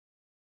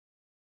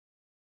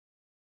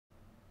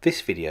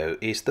This video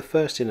is the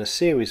first in a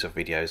series of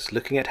videos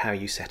looking at how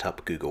you set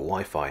up Google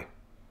Wi-Fi.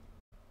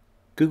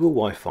 Google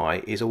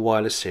Wi-Fi is a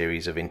wireless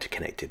series of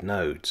interconnected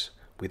nodes,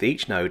 with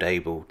each node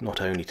able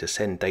not only to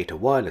send data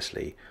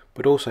wirelessly,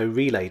 but also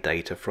relay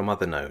data from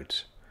other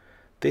nodes.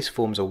 This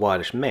forms a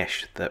wireless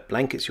mesh that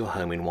blankets your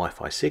home in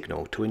Wi-Fi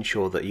signal to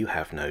ensure that you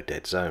have no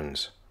dead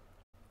zones.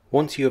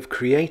 Once you have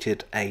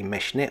created a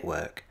mesh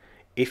network,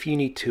 if you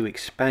need to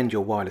expand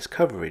your wireless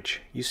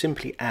coverage, you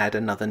simply add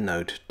another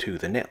node to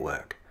the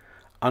network.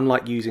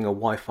 Unlike using a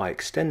Wi-Fi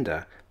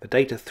extender, the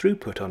data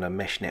throughput on a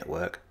mesh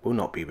network will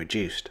not be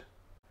reduced.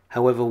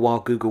 However,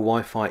 while Google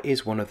Wi-Fi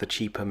is one of the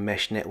cheaper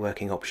mesh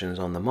networking options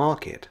on the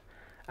market,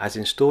 as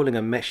installing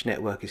a mesh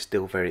network is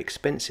still very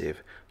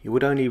expensive, you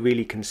would only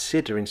really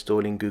consider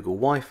installing Google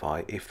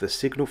Wi-Fi if the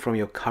signal from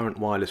your current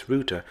wireless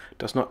router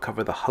does not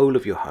cover the whole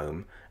of your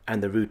home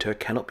and the router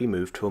cannot be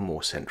moved to a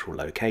more central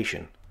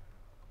location.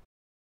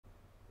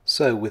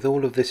 So with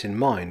all of this in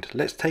mind,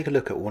 let's take a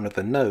look at one of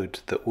the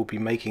nodes that will be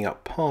making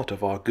up part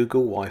of our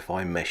Google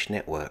Wi-Fi mesh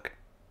network.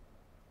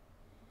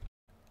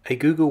 A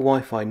Google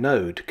Wi-Fi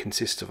node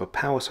consists of a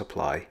power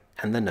supply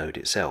and the node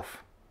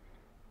itself.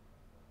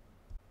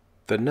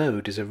 The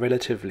node is a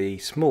relatively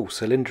small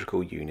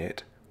cylindrical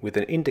unit with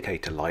an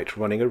indicator light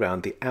running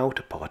around the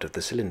outer part of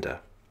the cylinder.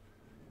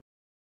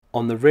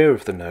 On the rear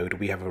of the node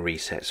we have a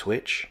reset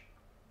switch,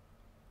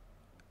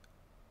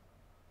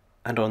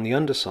 and on the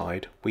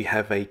underside we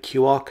have a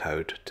QR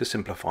code to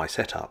simplify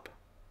setup.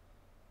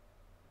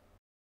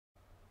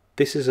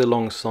 This is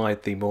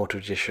alongside the more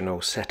traditional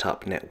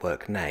setup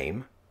network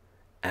name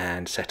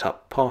and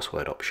setup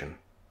password option.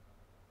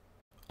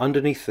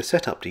 Underneath the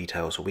setup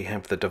details we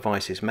have the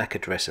device's MAC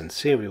address and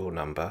serial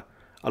number,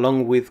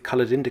 along with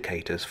coloured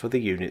indicators for the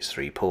unit's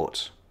 3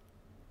 ports.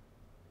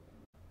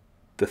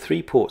 The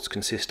 3 ports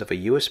consist of a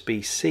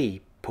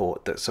USB-C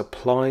port that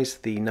supplies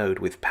the node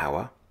with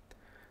power,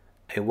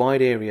 a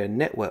wide area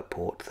network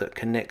port that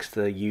connects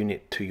the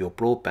unit to your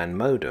broadband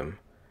modem,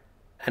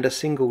 and a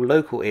single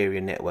local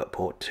area network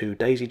port to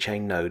daisy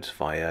chain nodes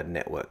via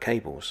network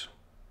cables.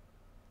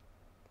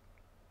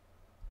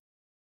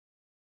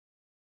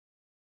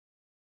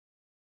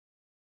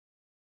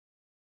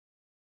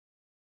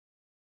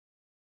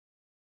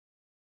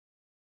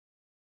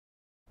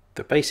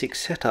 The basic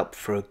setup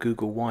for a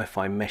Google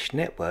Wi-Fi mesh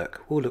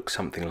network will look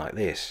something like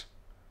this.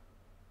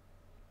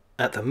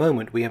 At the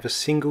moment we have a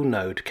single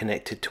node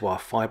connected to our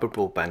fibre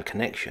broadband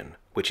connection,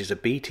 which is a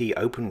BT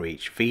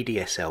OpenReach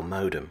VDSL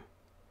modem.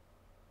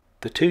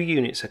 The 2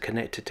 units are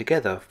connected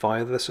together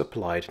via the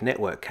supplied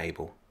network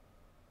cable.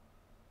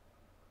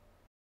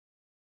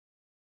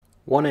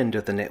 One end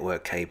of the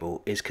network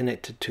cable is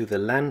connected to the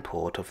LAN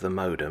port of the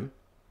modem,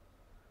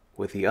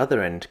 with the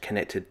other end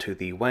connected to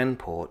the WAN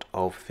port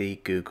of the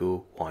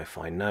Google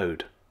Wi-Fi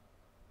node.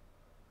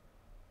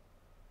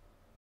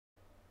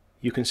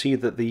 You can see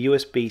that the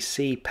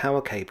USB-C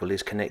power cable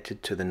is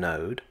connected to the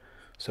node,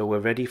 so we're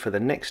ready for the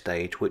next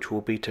stage, which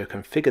will be to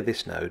configure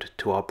this node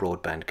to our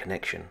broadband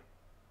connection.